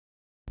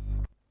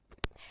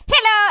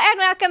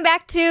welcome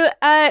back to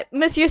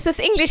Miss Yusuf's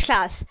English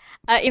class.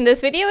 In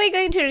this video, we're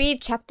going to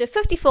read chapter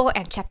 54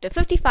 and chapter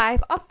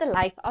 55 of The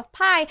Life of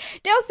Pi.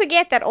 Don't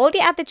forget that all the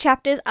other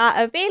chapters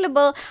are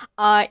available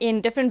in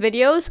different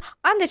videos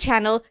on the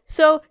channel,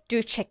 so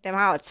do check them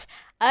out.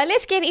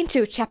 Let's get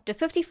into chapter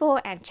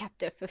 54 and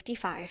chapter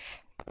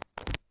 55.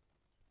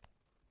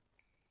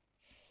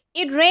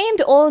 It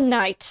rained all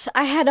night.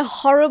 I had a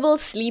horrible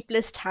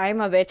sleepless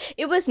time of it.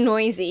 It was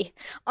noisy.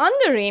 On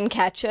the rain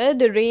catcher,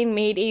 the rain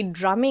made a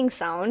drumming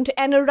sound,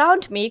 and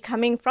around me,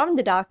 coming from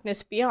the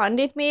darkness beyond,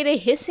 it made a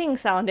hissing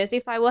sound as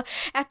if I were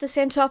at the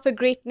center of a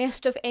great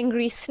nest of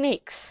angry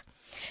snakes.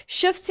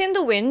 Shifts in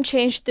the wind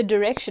changed the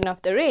direction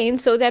of the rain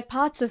so that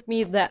parts of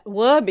me that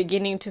were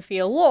beginning to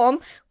feel warm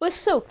were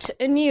soaked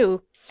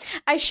anew.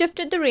 I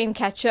shifted the rain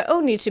catcher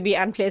only to be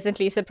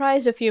unpleasantly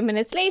surprised a few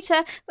minutes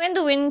later when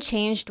the wind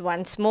changed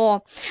once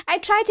more. I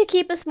tried to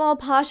keep a small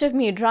part of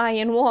me dry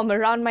and warm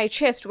around my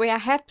chest where I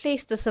had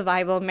placed the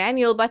survival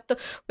manual, but the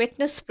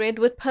wetness spread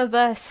with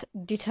perverse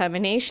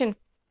determination.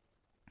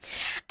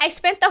 I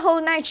spent the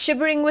whole night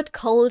shivering with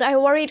cold. I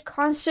worried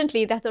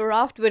constantly that the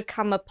raft would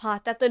come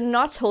apart, that the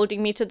knots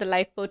holding me to the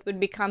lifeboat would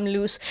become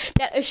loose,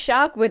 that a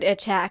shark would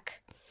attack.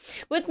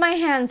 With my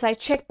hands, I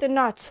checked the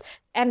knots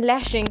and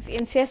lashings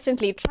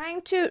incessantly,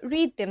 trying to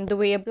read them the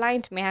way a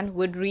blind man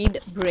would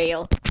read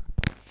Braille.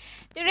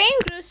 The rain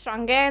grew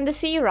stronger and the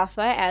sea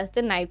rougher as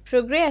the night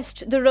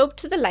progressed. The rope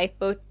to the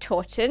lifeboat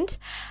tautened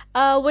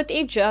with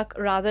a jerk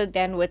rather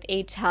than with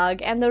a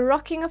tug, and the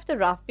rocking of the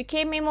raft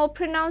became more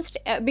pronounced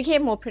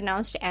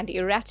and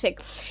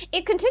erratic.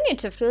 It continued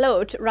to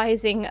float,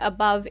 rising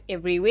above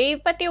every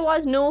wave, but there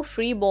was no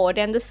freeboard,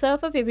 and the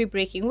surf of every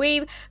breaking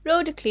wave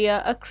rode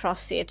clear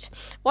across it,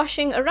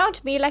 washing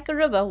around me like a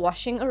river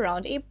washing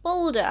around a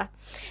boulder.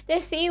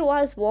 The sea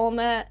was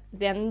warmer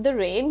than the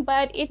rain,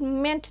 but it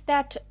meant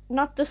that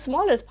not the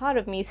smallest part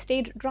of me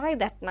stayed dry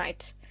that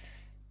night.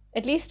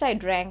 At least I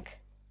drank.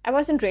 I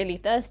wasn't really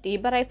thirsty,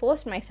 but I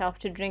forced myself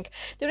to drink.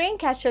 The rain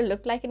catcher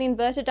looked like an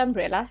inverted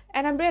umbrella,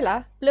 an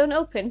umbrella blown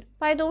open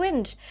by the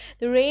wind.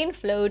 The rain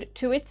flowed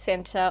to its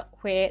center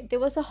where there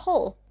was a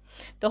hole.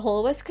 The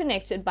hole was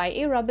connected by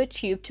a rubber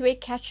tube to a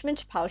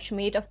catchment pouch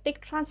made of thick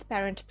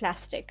transparent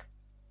plastic.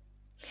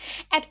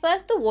 At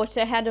first the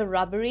water had a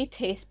rubbery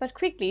taste, but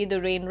quickly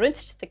the rain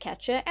rinsed the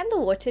catcher and the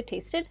water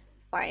tasted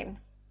fine.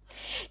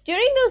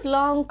 During those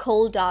long,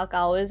 cold, dark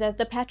hours, as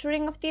the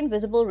pattering of the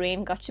invisible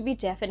rain got to be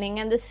deafening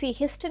and the sea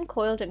hissed and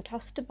coiled and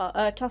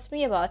tossed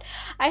me about,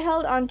 I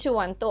held on to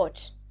one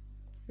thought: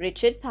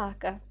 Richard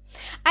Parker.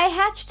 I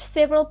hatched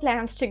several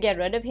plans to get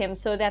rid of him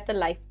so that the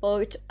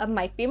lifeboat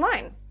might be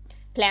mine.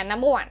 Plan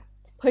number 1,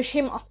 push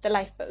him off the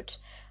lifeboat.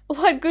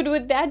 What good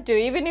would that do?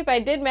 Even if I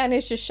did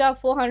manage to shove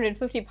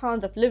 450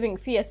 pounds of living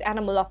fierce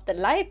animal off the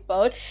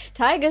lifeboat,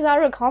 tigers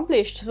are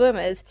accomplished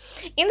swimmers.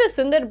 In the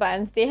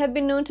Sundarbans, they have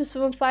been known to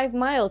swim 5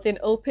 miles in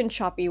open,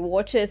 choppy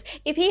waters.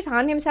 If he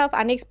found himself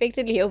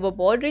unexpectedly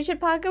overboard,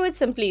 Richard Parker would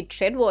simply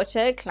tread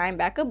water, climb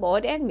back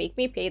aboard, and make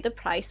me pay the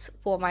price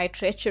for my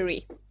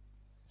treachery.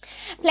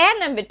 Plan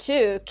number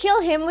 2, kill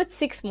him with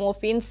 6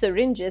 morphine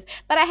syringes,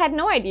 but I had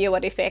no idea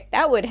what effect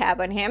that would have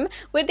on him.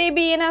 Would they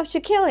be enough to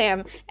kill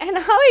him? And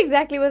how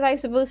exactly was I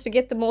supposed to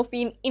get the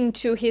morphine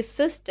into his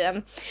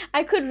system?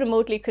 I could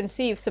remotely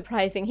conceive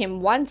surprising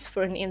him once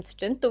for an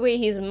instant, the way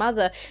his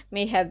mother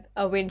may have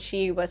when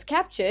she was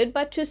captured,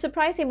 but to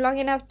surprise him long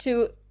enough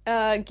to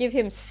give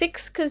him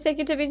 6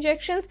 consecutive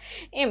injections?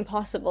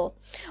 Impossible.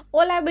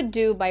 All I would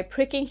do by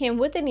pricking him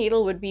with a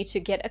needle would be to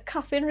get a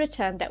cuff in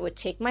return that would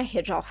take my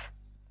head off.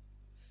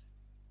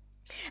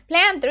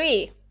 Plan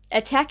 3,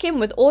 attack him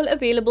with all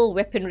available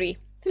weaponry.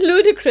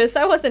 Ludicrous.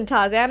 I wasn't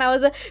Tarzan. I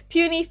was a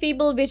puny,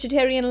 feeble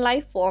vegetarian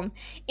life form.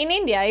 In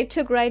India, it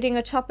took riding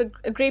atop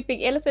a great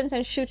big elephant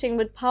and shooting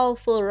with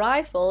powerful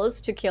rifles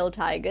to kill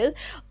tigers.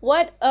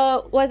 What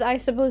was I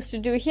supposed to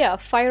do here?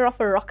 Fire off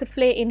a rocket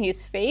flare in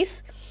his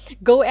face?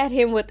 Go at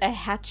him with a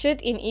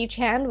hatchet in each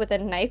hand with a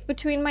knife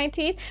between my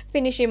teeth?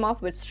 Finish him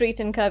off with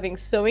straight and curving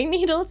sewing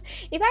needles?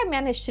 If I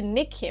managed to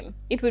nick him,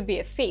 it would be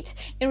a fate.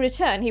 In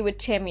return, he would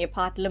tear me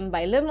apart limb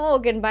by limb,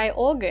 organ by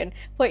organ.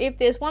 For if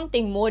there's one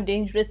thing more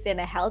dangerous than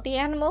a healthy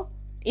animal,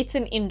 it's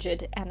an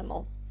injured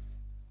animal.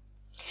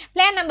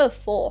 Plan number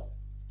 4,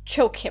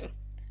 choke him.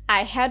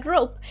 I had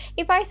rope.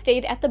 If I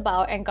stayed at the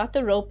bow and got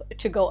the rope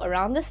to go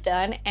around the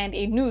stern and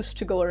a noose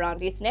to go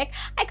around his neck,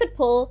 I could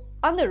pull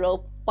on the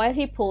rope while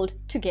he pulled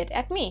to get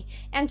at me,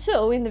 and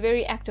so in the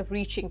very act of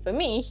reaching for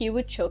me, he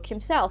would choke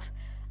himself.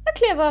 A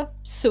clever,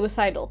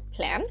 suicidal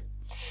plan.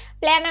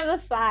 Plan number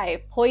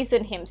 5,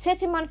 poison him,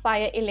 set him on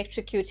fire,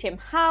 electrocute him.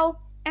 How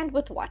and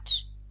with what?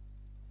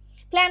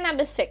 Plan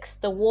number 6,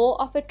 the war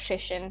of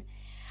attrition.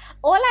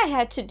 All I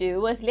had to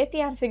do was let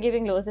the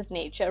unforgiving laws of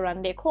nature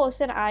run their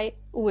course and I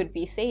would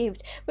be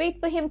saved. Wait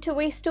for him to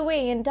waste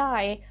away and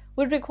die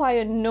would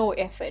require no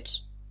effort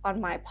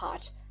on my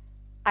part.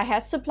 I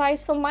had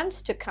supplies for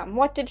months to come.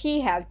 What did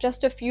he have?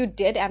 Just a few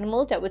dead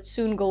animals that would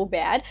soon go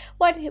bad?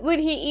 What would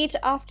he eat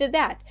after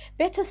that?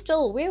 Better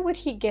still, where would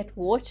he get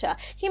water?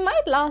 He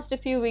might last a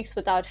few weeks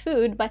without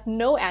food, but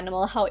no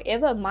animal,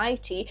 however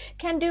mighty,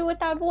 can do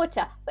without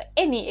water for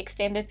any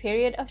extended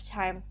period of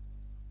time.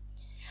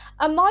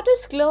 A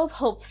modest glow of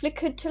hope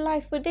flickered to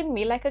life within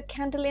me like a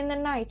candle in the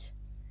night.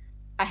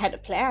 I had a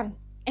plan,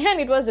 and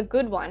it was a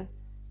good one.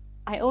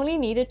 I only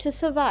needed to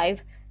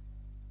survive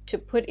to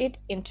put it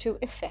into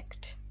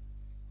effect.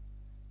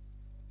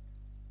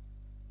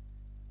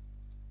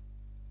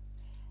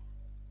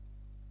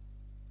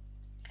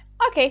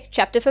 Okay,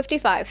 chapter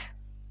 55.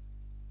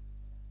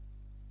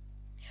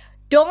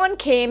 Dawn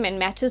came and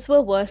matters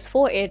were worse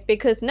for it,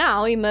 because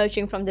now,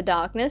 emerging from the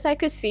darkness, I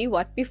could see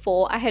what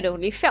before I had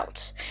only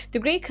felt. The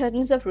grey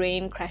curtains of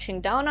rain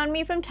crashing down on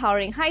me from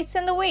towering heights,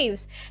 and the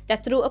waves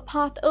that threw a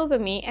path over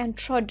me and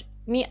trod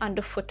me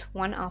underfoot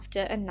one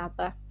after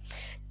another.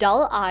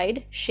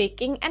 Dull-eyed,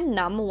 shaking and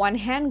numb, one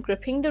hand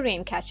gripping the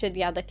rain catcher,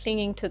 the other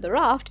clinging to the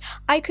raft,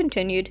 I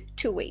continued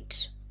to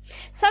wait.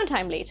 Some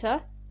time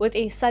later, with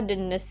a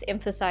suddenness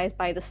emphasized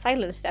by the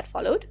silence that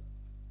followed,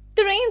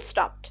 the rain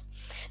stopped.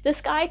 The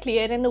sky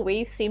cleared and the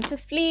waves seemed to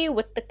flee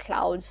with the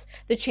clouds.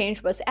 The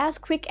change was as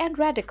quick and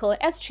radical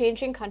as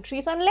changing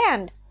countries on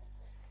land.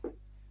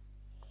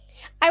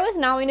 I was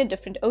now in a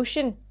different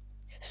ocean.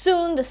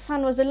 Soon the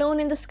sun was alone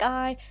in the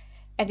sky,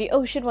 and the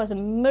ocean was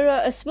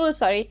a smooth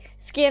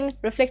skin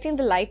reflecting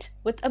the light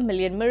with a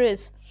million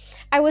mirrors.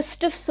 I was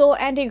stiff, sore,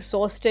 and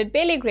exhausted,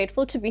 barely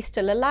grateful to be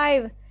still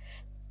alive.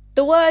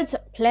 The words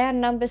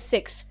 "Plan number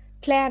 6,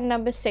 Plan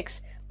number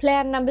 6,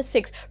 Plan number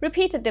 6"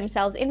 repeated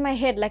themselves in my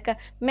head like a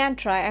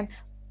mantra and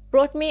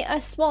brought me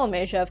a small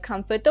measure of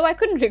comfort, though I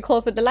couldn't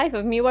recall for the life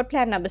of me what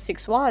Plan number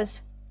 6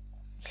 was.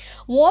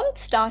 Warmth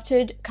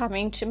started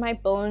coming to my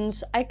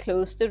bones. I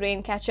closed the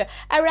rain catcher.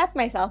 I wrapped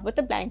myself with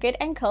a blanket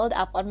and curled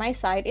up on my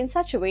side in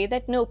such a way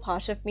that no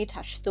part of me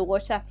touched the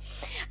water.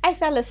 I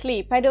fell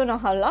asleep. I don't know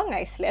how long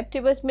I slept.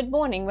 It was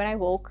mid-morning when I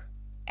woke,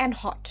 and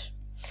hot.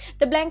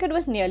 The blanket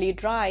was nearly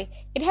dry.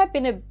 It had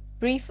been a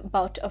brief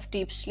bout of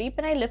deep sleep,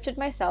 and I lifted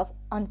myself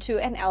onto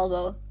an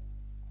elbow.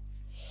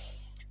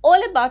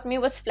 All about me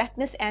was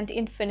flatness and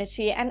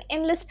infinity, an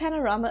endless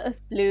panorama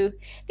of blue.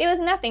 There was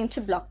nothing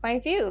to block my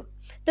view.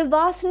 The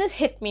vastness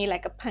hit me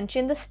like a punch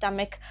in the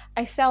stomach.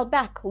 I fell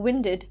back,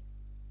 winded.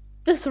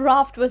 This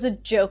raft was a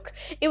joke.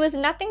 It was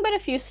nothing but a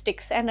few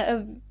sticks and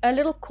a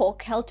little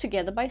cork held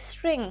together by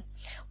string.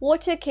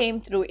 Water came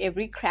through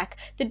every crack.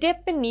 The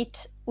depth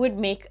beneath would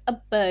make a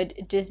bird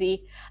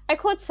dizzy. I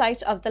caught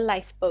sight of the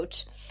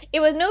lifeboat.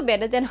 It was no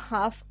better than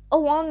half a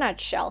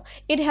walnut shell.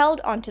 It held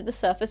onto the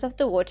surface of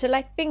the water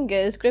like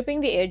fingers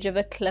gripping the edge of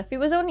a cliff. It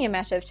was only a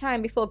matter of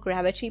time before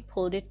gravity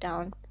pulled it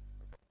down.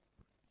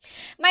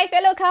 My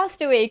fellow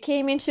castaway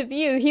came into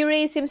view. He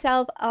raised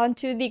himself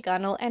onto the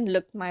gunwale and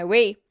looked my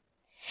way.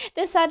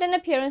 The sudden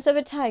appearance of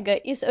a tiger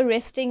is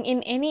arresting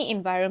in any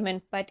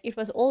environment, but it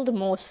was all the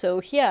more so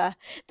here.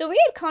 The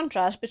weird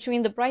contrast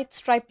between the bright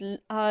striped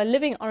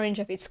living orange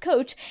of its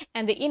coat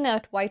and the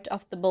inert white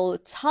of the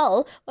boat's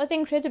hull was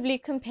incredibly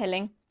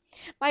compelling.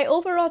 My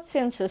overwrought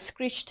senses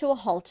screeched to a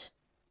halt.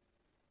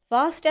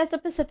 Vast as the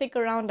Pacific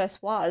around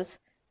us was,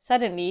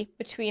 suddenly,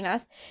 between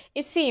us,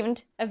 it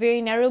seemed a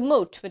very narrow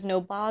moat with no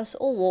bars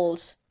or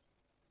walls.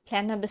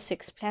 Plan number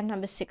 6, Plan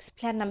number 6,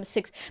 Plan number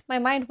 6, my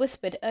mind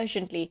whispered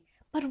urgently.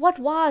 But what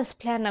was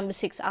Plan number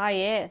 6? Ah,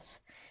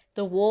 yes.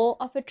 The war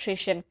of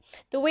attrition,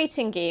 the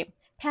waiting game,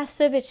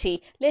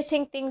 passivity,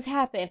 letting things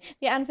happen,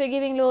 the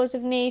unforgiving laws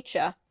of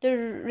nature, the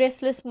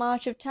restless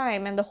march of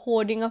time, and the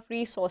hoarding of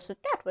resources.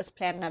 That was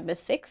Plan number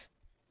 6.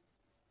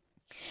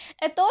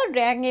 A thought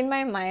rang in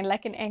my mind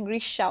like an angry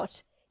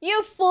shout.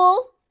 You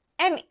fool!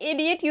 An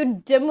idiot, you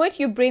dimwit,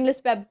 you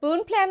brainless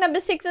baboon. Plan number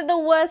 6 is the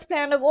worst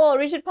plan of all.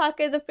 Richard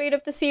Parker is afraid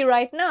of the sea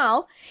right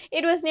now.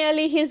 It was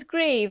nearly his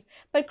grave.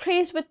 But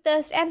crazed with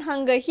thirst and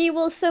hunger, he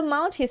will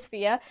surmount his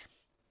fear,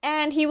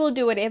 and he will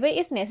do whatever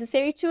is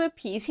necessary to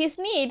appease his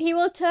need. He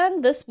will turn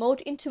this moat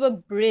into a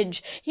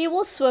bridge. He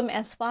will swim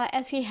as far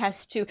as he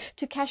has to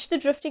catch the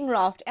drifting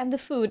raft and the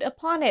food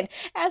upon it.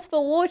 As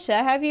for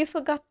water, have you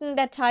forgotten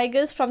that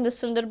tigers from the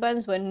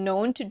Sundarbans were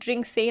known to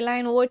drink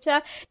saline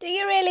water? Do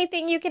you really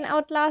think you can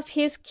outlast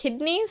his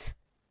kidneys?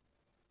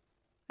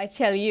 I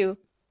tell you,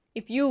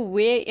 if you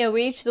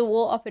wage the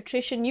war of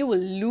attrition, you will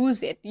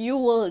lose it. You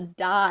will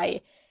die.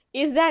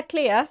 Is that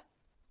clear?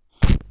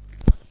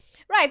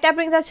 Right, that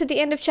brings us to the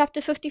end of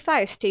chapter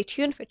 55. Stay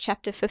tuned for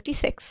chapter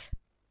 56.